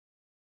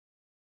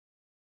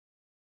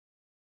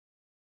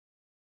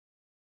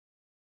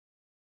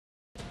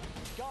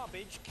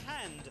garbage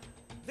canned.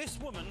 This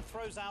woman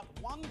throws out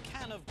 1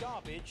 can of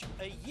garbage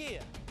a year.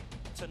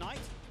 Tonight,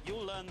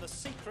 you'll learn the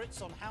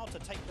secrets on how to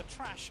take the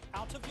trash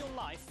out of your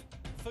life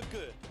for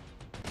good.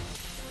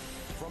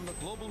 From the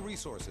global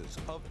resources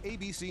of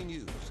ABC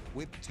News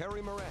with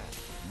Terry Moran,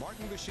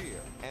 Martin Bashir,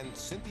 and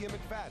Cynthia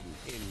McFadden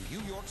in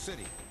New York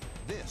City.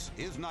 This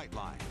is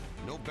Nightline,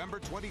 November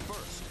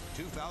 21st,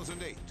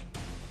 2008.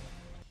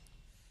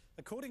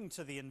 According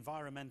to the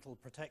Environmental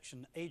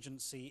Protection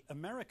Agency,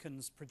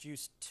 Americans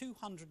produced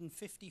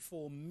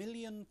 254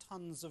 million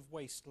tons of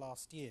waste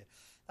last year.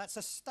 That's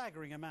a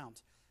staggering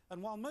amount.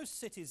 And while most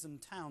cities and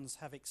towns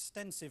have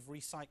extensive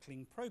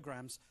recycling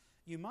programs,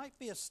 you might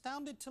be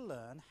astounded to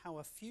learn how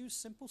a few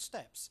simple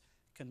steps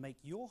can make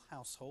your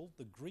household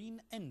the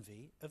green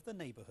envy of the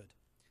neighborhood.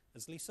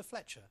 As Lisa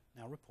Fletcher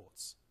now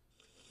reports.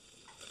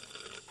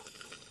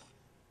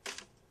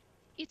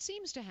 It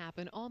seems to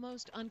happen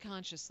almost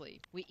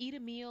unconsciously. We eat a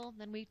meal,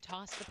 then we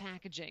toss the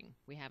packaging.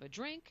 We have a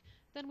drink,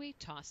 then we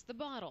toss the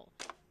bottle.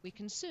 We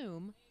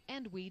consume,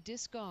 and we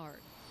discard.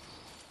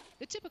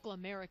 The typical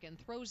American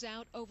throws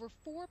out over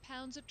 4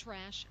 pounds of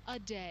trash a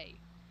day.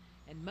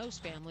 And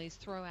most families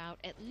throw out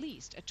at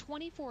least a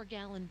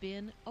 24-gallon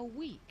bin a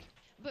week.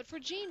 But for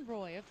Jean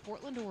Roy of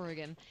Portland,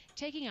 Oregon,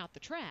 taking out the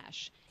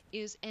trash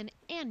is an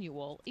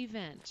annual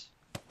event.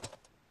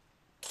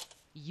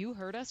 You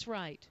heard us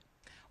right.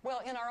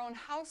 Well, in our own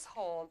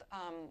household,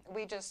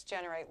 we just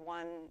generate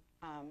 1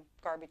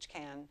 garbage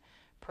can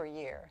per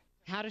year.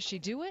 How does she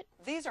do it?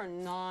 These are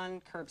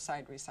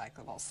non-curbside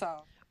recyclable,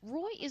 so.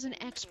 Roy is an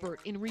expert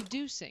in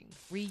reducing,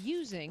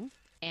 reusing,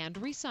 and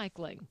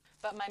recycling.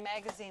 But my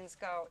magazines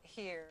go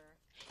here.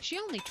 She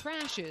only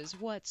trashes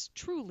what's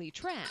truly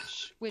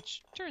trash,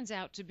 which turns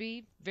out to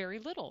be very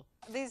little.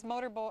 These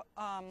motor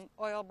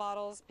oil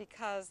bottles,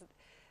 because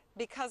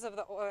of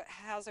the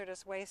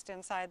hazardous waste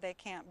inside, they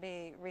can't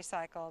be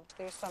recycled.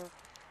 There's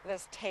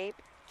this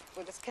tape,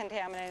 which is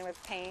contaminated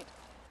with paint.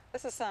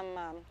 This is some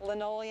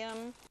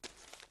linoleum.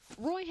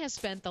 Roy has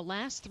spent the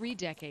last 3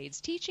 decades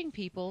teaching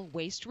people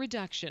waste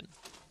reduction.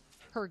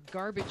 Her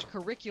garbage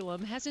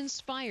curriculum has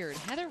inspired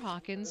Heather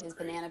Hawkins, his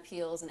banana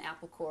peels and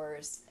apple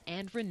cores,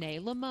 and Renee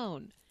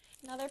Lamone.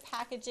 Another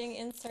packaging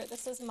insert.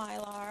 This is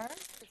Mylar.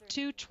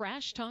 2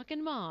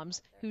 trash-talking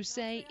moms who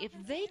say if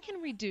they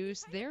can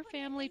reduce their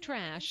family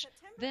trash,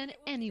 then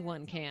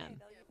anyone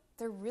can.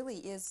 There really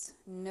is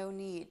no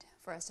need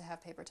for us to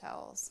have paper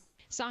towels.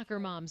 Soccer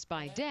moms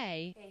by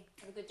day, Hey,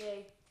 have a good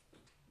day.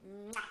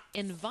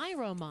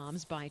 Enviro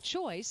moms by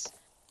choice.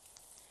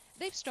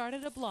 They've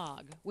started a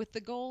blog with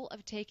the goal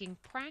of taking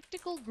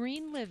practical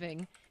green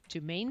living to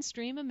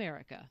mainstream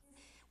America.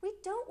 We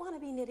don't want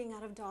to be knitting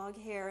out of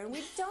dog hair, and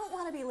we don't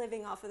want to be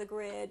living off of the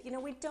grid. You know,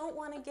 we don't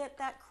want to get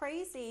that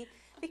crazy,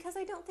 because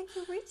I don't think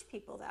you reach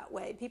people that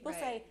way. People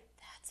say,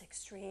 that's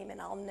extreme, and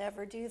I'll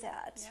never do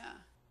that. Yeah.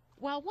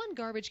 While 1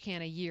 garbage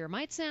can a year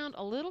might sound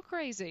a little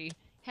crazy,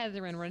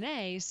 Heather and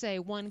Renee say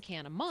 1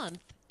 can a month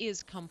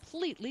is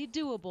completely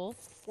doable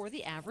for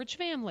the average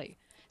family.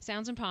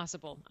 Sounds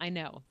impossible, I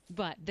know,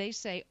 but they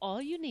say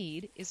all you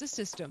need is a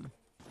system.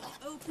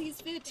 Oh,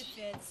 please fit. It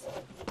fits.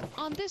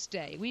 On this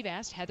day, we've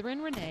asked Heather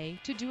and Renee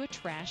to do a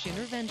trash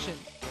intervention.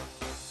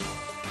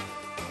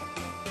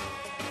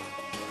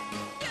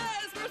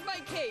 Yes, where's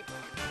my cape?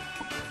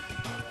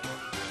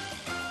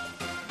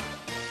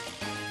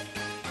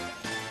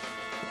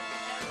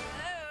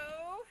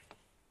 Hello.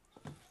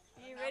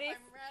 Are you ready? I'm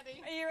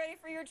ready. Are you ready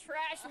for your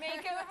trash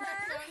makeover?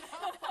 I'm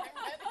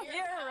ready.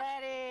 You're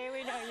ready.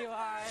 We know you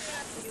are.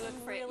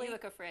 You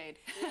look afraid.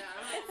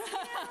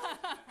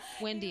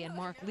 Wendy and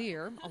Mark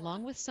Lear,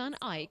 along with son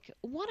Ike,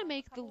 want to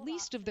make the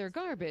least of their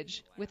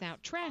garbage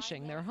without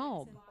trashing their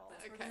home.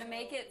 We're going to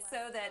make it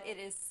so that it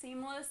is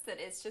seamless, that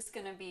it's just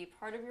going to be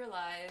part of your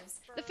lives.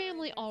 The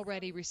family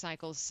already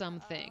recycles some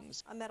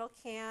things, A metal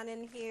can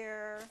in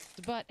here.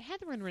 but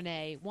Heather and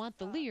Renee want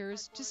the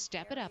Lears to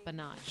step it up a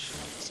notch.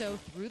 So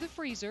through the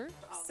freezer,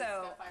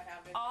 So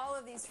all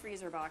of these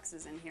freezer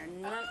boxes in here,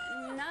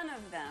 none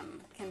of them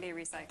can be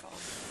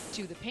recycled.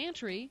 to the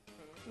pantry,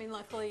 I mean,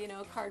 luckily, you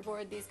know,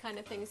 cardboard, these kind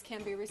of things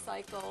can be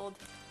recycled.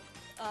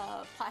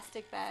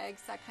 Plastic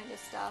bags, that kind of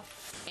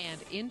stuff.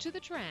 and into the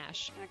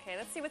trash. Okay,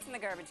 let's see what's in the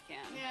garbage can.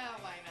 Yeah,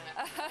 why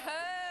not?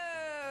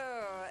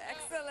 Oh,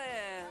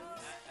 excellent.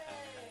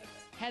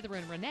 Heather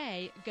and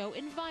Renee go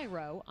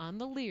Enviro on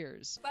the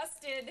Lears.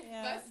 Busted.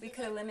 Yeah. We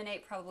could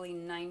eliminate probably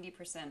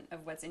 90%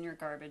 of what's in your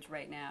garbage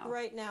right now.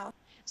 Right now.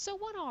 So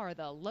what are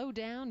the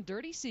low-down,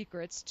 dirty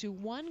secrets to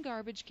 1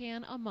 garbage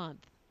can a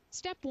month?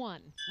 Step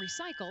 1,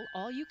 recycle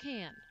all you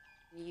can.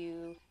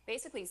 You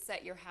basically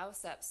set your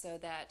house up so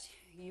that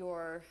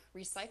your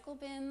recycle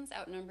bins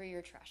outnumber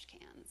your trash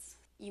cans.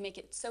 You make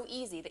it so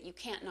easy that you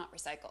can't not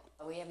recycle.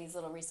 We have these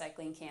little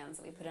recycling cans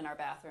that we put in our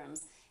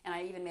bathrooms, and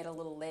I even made a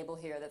little label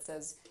here that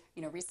says,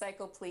 you know,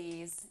 recycle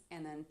please,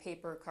 and then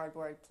paper,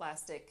 cardboard,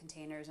 plastic,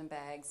 containers and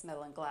bags,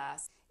 metal and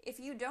glass. If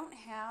you don't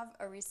have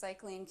a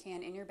recycling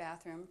can in your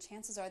bathroom,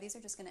 chances are these are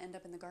just going to end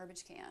up in the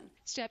garbage can.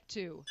 Step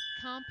 2,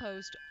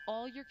 compost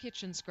all your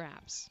kitchen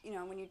scraps. You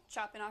know, when you're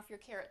chopping off your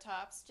carrot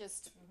tops,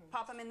 just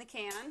pop them in the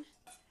can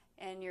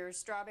and your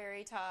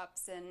strawberry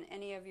tops and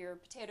any of your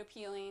potato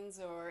peelings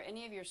or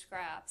any of your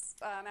scraps.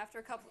 After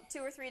a couple, 2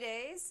 or 3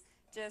 days,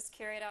 just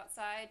carry it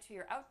outside to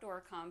your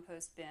outdoor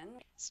compost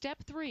bin. Step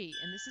 3,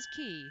 and this is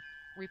key,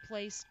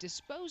 replace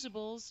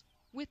disposables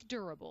with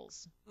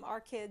durables. Our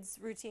kids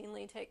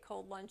routinely take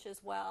cold lunch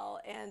as well,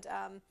 and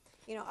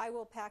you know, I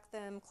will pack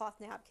them cloth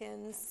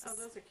napkins. Oh,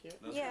 those are cute.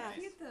 Yeah. How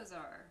cute those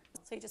are.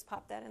 So you just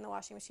pop that in the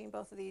washing machine.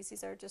 Both of these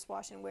are just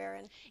wash and wear.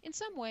 And In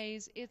some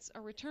ways, it's a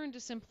return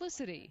to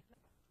simplicity.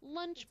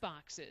 Lunch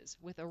boxes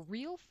with a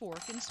real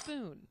fork and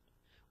spoon,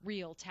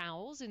 real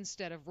towels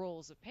instead of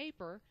rolls of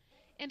paper,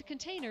 and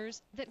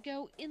containers that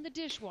go in the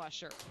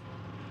dishwasher,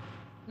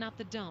 not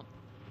the dump.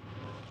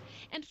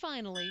 And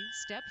finally,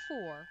 step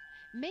 4,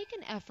 make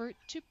an effort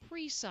to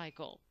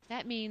pre-cycle.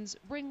 That means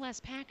bring less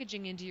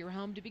packaging into your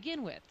home to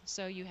begin with,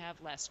 so you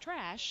have less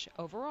trash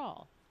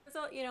overall.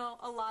 so, you know,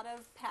 a lot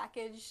of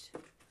packaged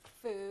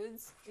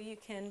foods. You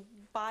can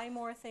buy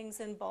more things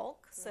in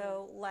bulk,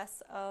 so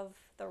less of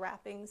the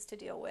wrappings to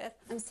deal with.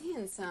 I'm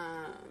seeing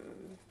some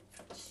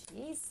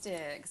cheese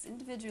sticks,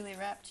 individually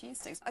wrapped cheese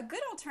sticks. A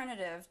good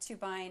alternative to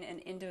buying an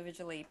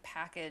individually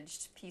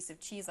packaged piece of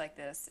cheese like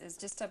this is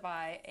just to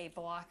buy a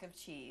block of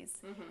cheese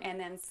and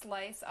then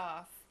slice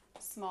off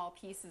small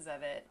pieces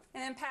of it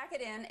and then pack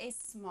it in a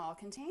small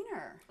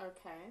container.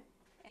 Okay.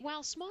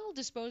 While small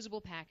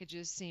disposable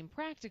packages seem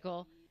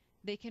practical,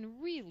 they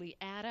can really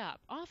add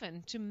up,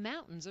 often to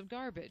mountains of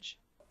garbage.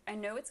 I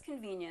know it's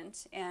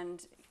convenient,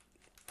 and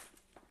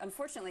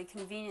unfortunately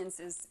convenience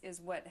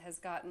is what has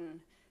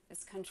gotten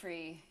this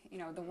country, you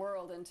know, the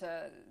world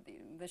into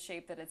the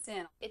shape that it's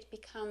in. It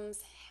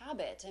becomes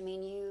habit. I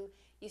mean,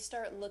 you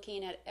start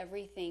looking at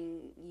everything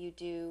you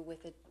do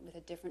with a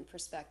different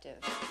perspective.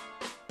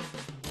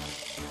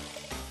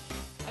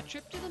 A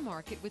trip to the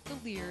market with the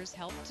Lears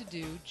helped to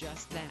do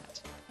just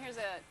that. Here's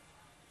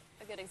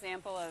a good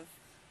example of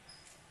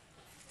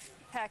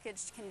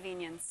packaged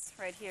convenience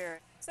right here.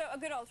 So a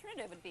good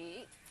alternative would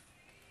be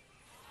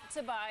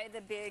to buy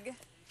the big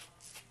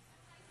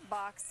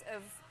box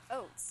of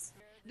oats.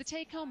 The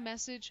take-home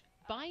message,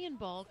 buy in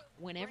bulk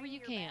whenever you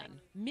can,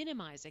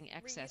 minimizing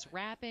excess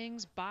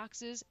wrappings,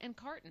 boxes, and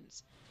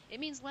cartons. It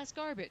means less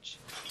garbage,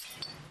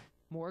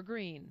 more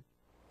green.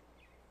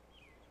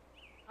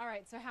 All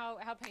right, so how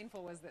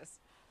painful was this?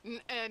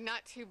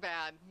 Not too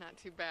bad, not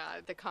too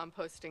bad. The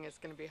composting is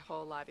going to be a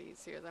whole lot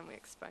easier than we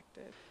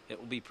expected. It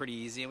will be pretty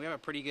easy, and we have a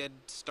pretty good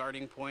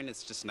starting point.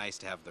 It's just nice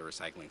to have the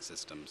recycling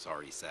systems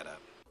already set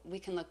up. We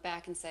can look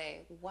back and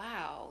say,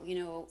 wow, you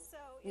know,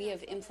 we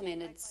have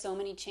implemented so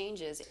many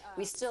changes.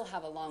 We still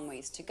have a long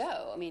ways to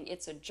go. I mean,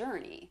 it's a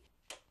journey.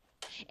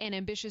 An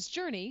ambitious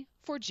journey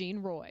for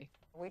Jean Roy.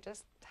 We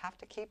just have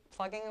to keep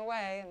plugging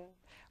away, and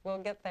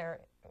we'll get there,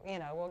 you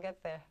know, we'll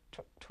get there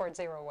toward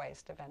zero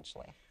waste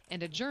eventually.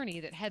 And a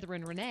journey that Heather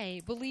and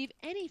Renee believe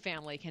any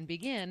family can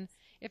begin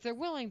if they're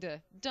willing to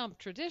dump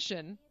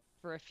tradition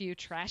for a few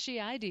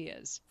trashy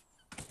ideas.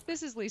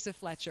 This is Lisa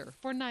Fletcher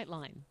for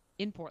Nightline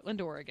in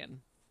Portland,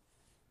 Oregon.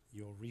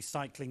 Your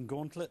recycling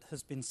gauntlet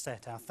has been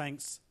set. Our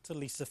thanks to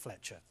Lisa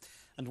Fletcher.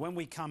 And when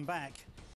we come back,